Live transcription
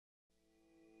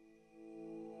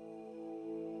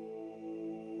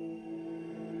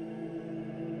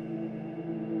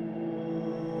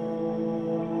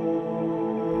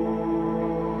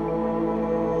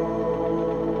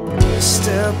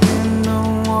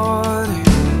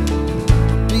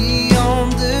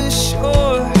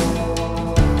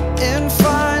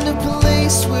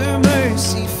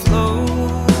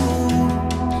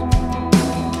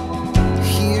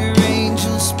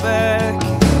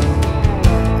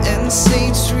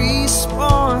saints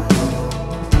respond.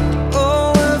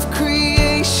 All of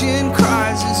creation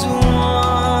cries as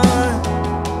one.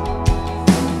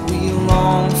 We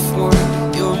long for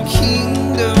your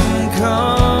kingdom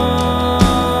come.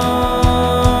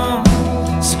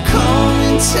 So come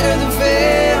and tear the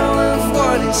veil of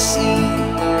what is seen.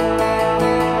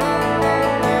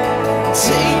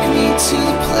 Take me to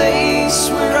the place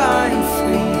where I am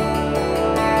free.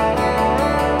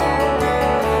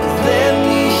 Let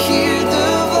me hear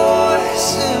the voice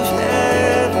of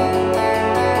heaven.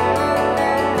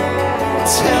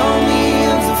 Tell me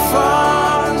of the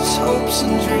Father's hopes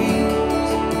and dreams.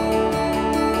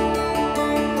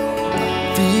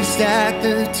 Feast at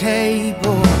the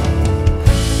table,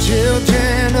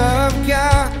 children of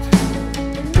God.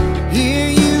 Here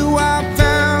you are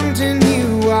found and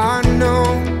you are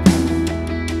known.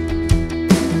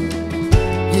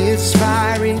 His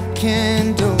fiery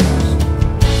candles,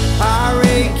 our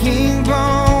aching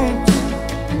bones.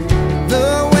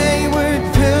 The wayward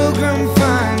pilgrim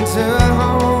finds a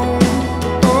home.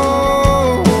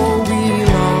 Oh, we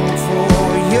long for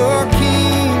your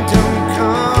kingdom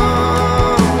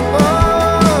come.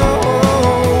 Oh,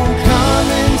 come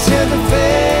and tear the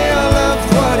veil of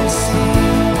what is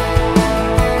seen.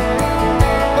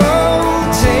 Oh,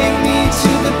 take me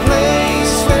to the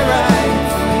place where I am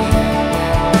free.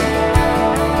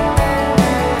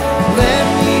 Let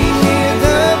me hear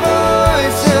the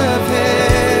voice of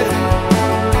heaven.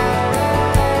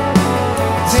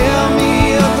 Tell me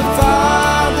of the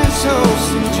Father's hopes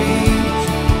and dreams.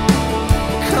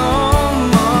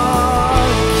 Come, our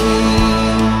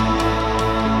King.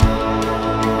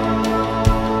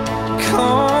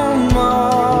 Come,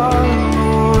 our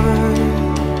Lord.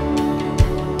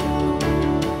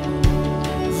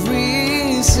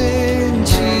 Risen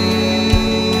Jesus,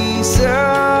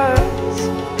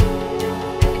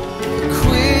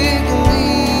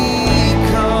 quickly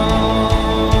come.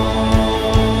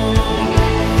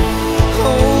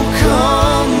 Oh,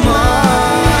 come,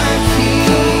 my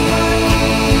King.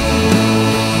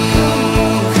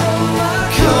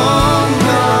 Come,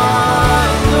 my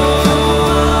Lord.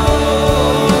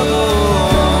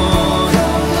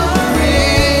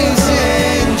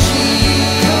 Risen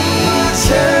Jesus,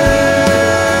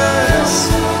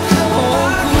 oh,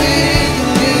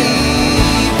 quickly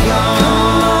come.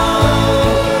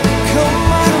 Come,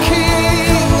 my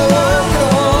King, oh,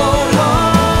 come,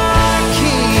 my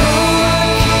King.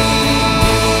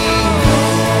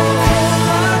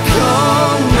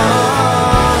 Come,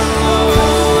 my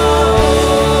Lord.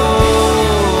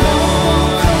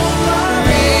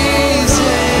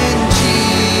 Risen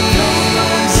Jesus,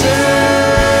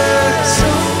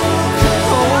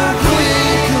 oh,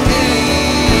 quickly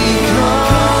come.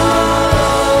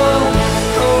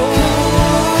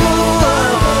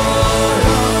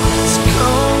 So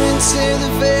come and tear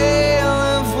the veil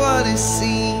of what is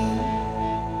seen.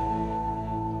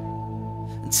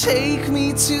 Take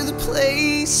me to the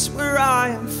place where I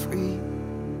am free.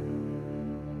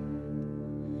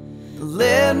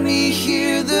 Let me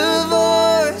hear the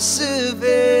voice of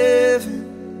heaven.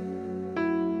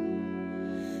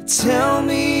 Tell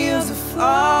me of the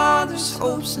Father's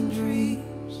hopes and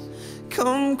dreams.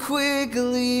 Come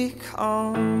quickly,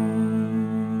 come.